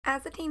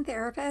As a teen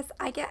therapist,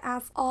 I get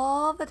asked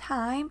all the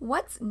time,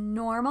 what's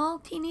normal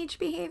teenage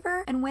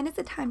behavior and when is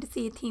it time to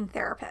see a teen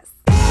therapist?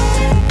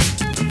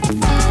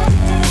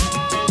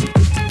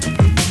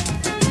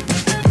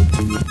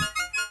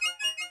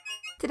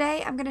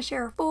 Today, I'm going to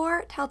share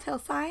 4 telltale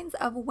signs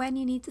of when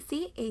you need to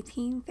see a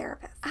teen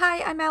therapist.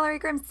 Hi, I'm Mallory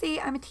Grimsey.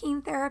 I'm a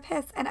teen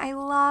therapist and I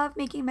love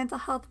making mental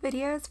health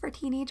videos for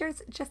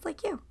teenagers just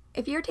like you.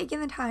 If you're taking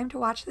the time to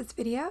watch this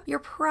video, you're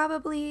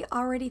probably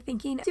already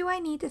thinking, do I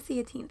need to see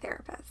a teen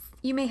therapist?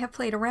 You may have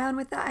played around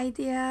with the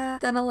idea,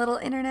 done a little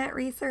internet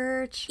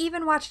research,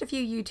 even watched a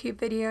few YouTube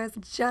videos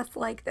just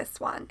like this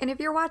one. And if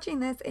you're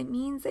watching this, it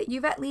means that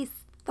you've at least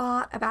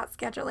thought about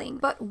scheduling,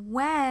 but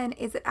when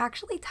is it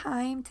actually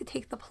time to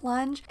take the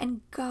plunge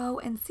and go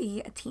and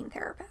see a teen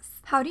therapist?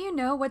 How do you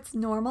know what's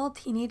normal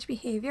teenage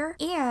behavior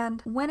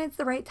and when it's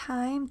the right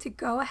time to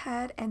go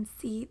ahead and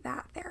see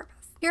that therapist?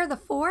 Here are the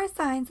 4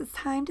 signs it's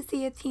time to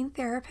see a teen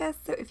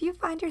therapist. So if you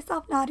find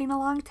yourself nodding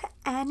along to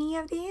any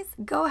of these,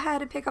 go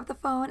ahead and pick up the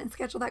phone and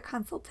schedule that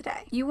consult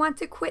today. You want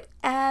to quit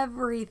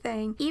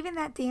everything, even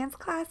that dance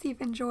class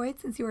you've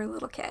enjoyed since you were a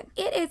little kid.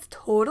 It is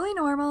totally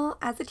normal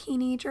as a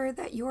teenager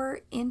that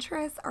your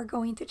interests are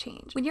going to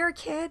change. When you're a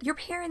kid, your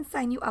parents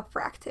sign you up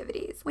for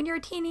activities. When you're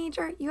a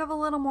teenager, you have a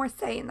little more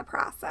say in the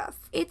process.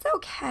 It's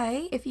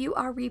okay if you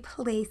are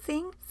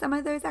replacing some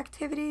of those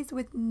activities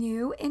with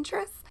new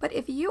interests, but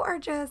if you are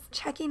just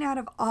checking out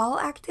of all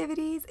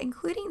activities,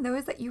 including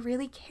those that you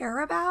really care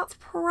about, it's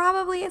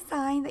probably a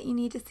sign that you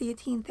need to see a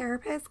teen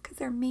therapist because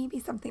there may be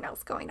something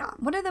else going on.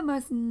 One of the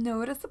most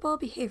noticeable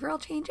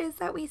behavioral changes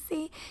that we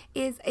see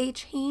is a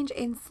change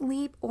in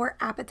sleep or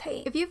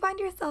appetite. If you find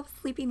yourself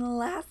sleeping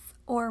less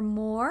or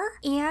more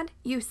and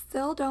you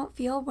still don't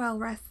feel well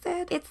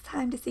rested, it's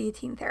time to see a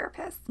teen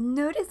therapist.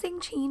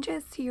 Noticing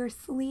changes to your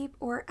sleep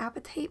or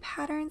appetite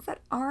patterns that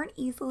aren't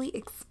easily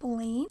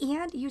explained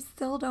and you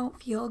still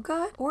don't feel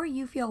good or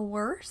you feel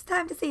worse,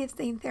 time to see a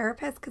teen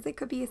therapist because it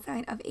could be a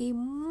sign of a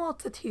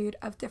multitude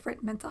of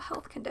different mental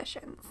health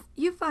conditions.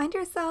 You find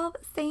yourself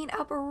staying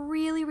up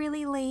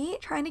really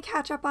late trying to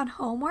catch up on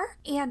homework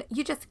and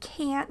you just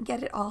can't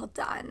get it all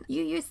done.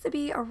 You used to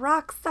be a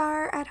rock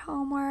star at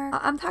homework.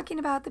 I'm talking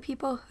about the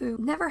people who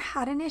never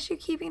had an issue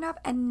keeping up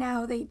and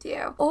now they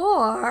do.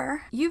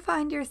 Or you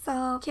find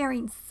yourself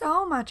caring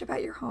so much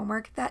about your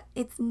homework that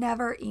it's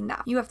never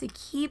enough. You have to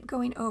keep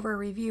going over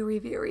review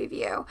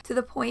to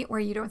the point where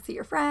you don't see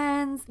your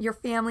friends, your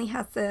family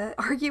has to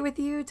argue with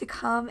you to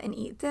come and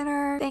eat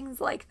dinner, things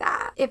like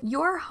that. If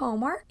your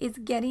homework is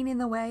getting in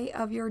the way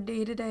of your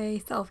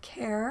day-to-day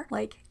self-care,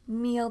 like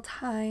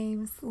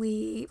mealtime,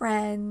 sleep,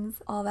 friends,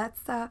 all that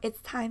stuff,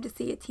 it's time to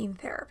see a teen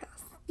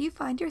therapist. You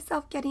find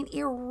yourself getting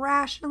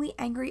irrationally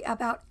angry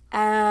about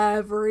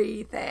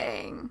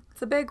everything.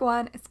 It's a big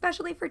one,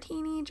 especially for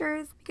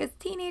teenagers, because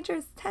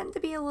teenagers tend to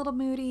be a little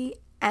moody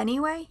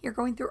anyway. You're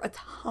going through a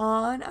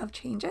ton of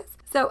changes.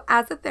 So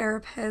as a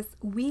therapist,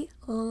 we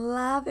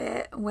love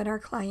it when our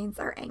clients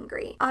are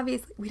angry.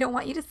 Obviously, we don't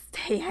want you to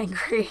stay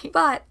angry,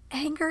 but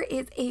anger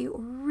is a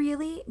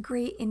really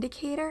great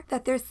indicator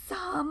that there's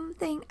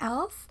something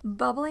else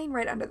bubbling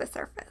right under the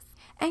surface.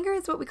 Anger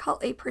is what we call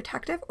a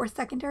protective or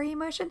secondary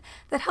emotion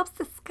that helps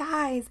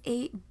disguise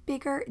a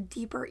bigger,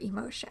 deeper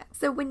emotion.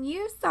 So when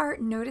you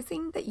start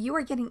noticing that you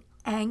are getting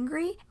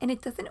angry and it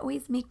doesn't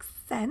always make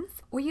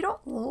sense, or you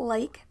don't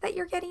like that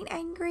you're getting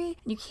angry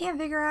and you can't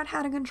figure out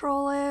how to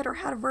control it or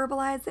how to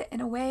verbalize it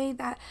in a way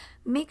that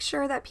makes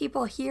sure that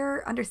people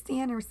hear,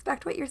 understand, and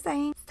respect what you're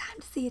saying, it's time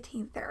to see a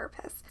teen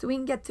therapist so we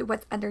can get to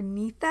what's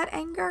underneath that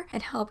anger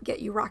and help get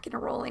you rocking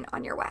and rolling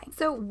on your way.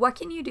 So what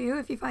can you do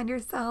if you find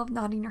yourself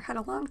nodding your head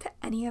along to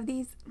any of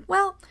these?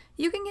 Well,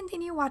 you can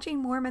continue watching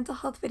more mental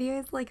health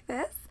videos like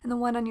this and the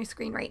one on your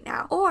screen right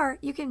now. Or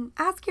you can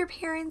ask your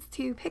parents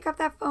to pick up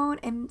that phone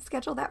and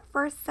schedule that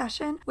first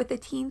session with a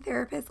teen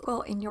therapist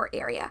in your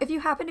area. If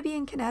you happen to be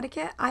in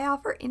Connecticut, I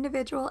offer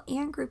individual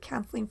and group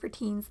counseling for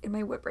teens in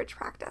my Woodbridge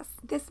practice.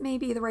 This may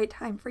be the right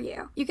time for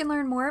you. You can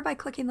learn more by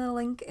clicking the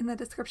link in the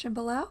description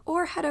below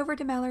or head over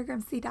to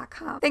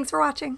MalloryGrimsey.com. Thanks for watching.